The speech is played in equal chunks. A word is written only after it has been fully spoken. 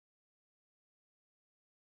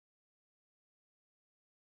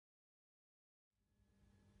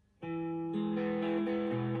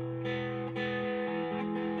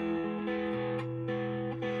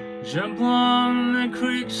Jump on the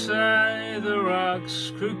creekside, the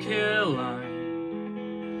rocks crooked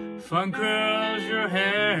line. Fun curls your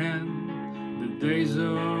hair and the days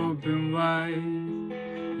open wide,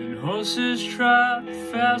 and horses trot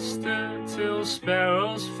faster till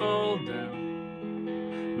sparrows fall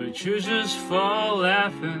down, but you just fall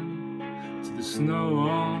laughing to the snow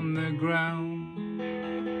on the ground.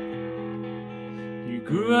 You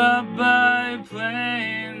grew up by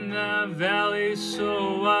playing the valley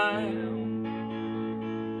so wild,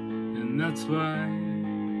 and that's why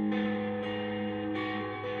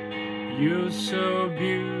you're so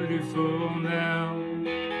beautiful now.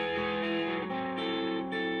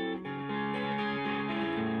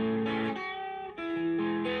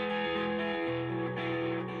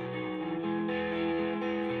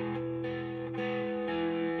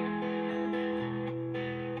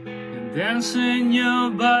 Dancing your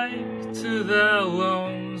bike to the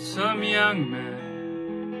lonesome young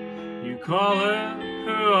man. You call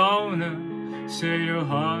her owner, say your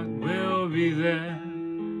heart will be there.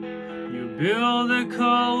 You build a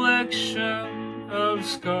collection of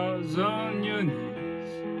scars on your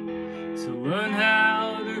knees to learn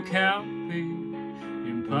how to count the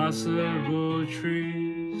impossible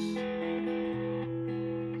trees.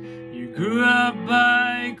 You grew up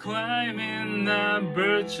by climbing the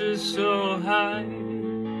birches so high,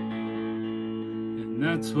 and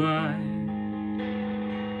that's why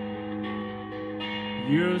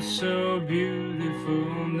you're so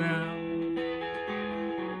beautiful now.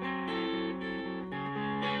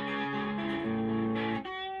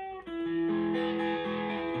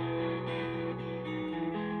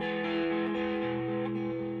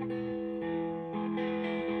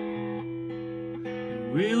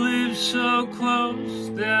 We live so close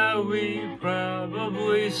that we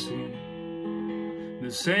probably see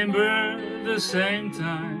the same bird, the same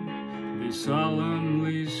time, they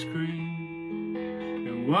solemnly scream.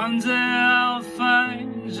 And one day I'll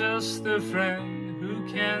find just a friend who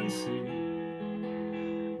can see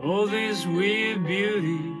all this weird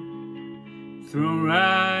beauty thrown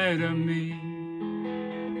right at me.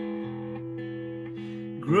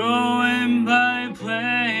 Growing by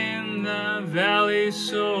playing the valley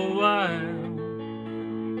so wild,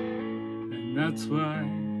 and that's why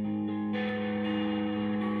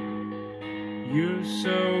you're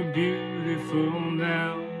so beautiful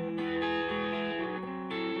now.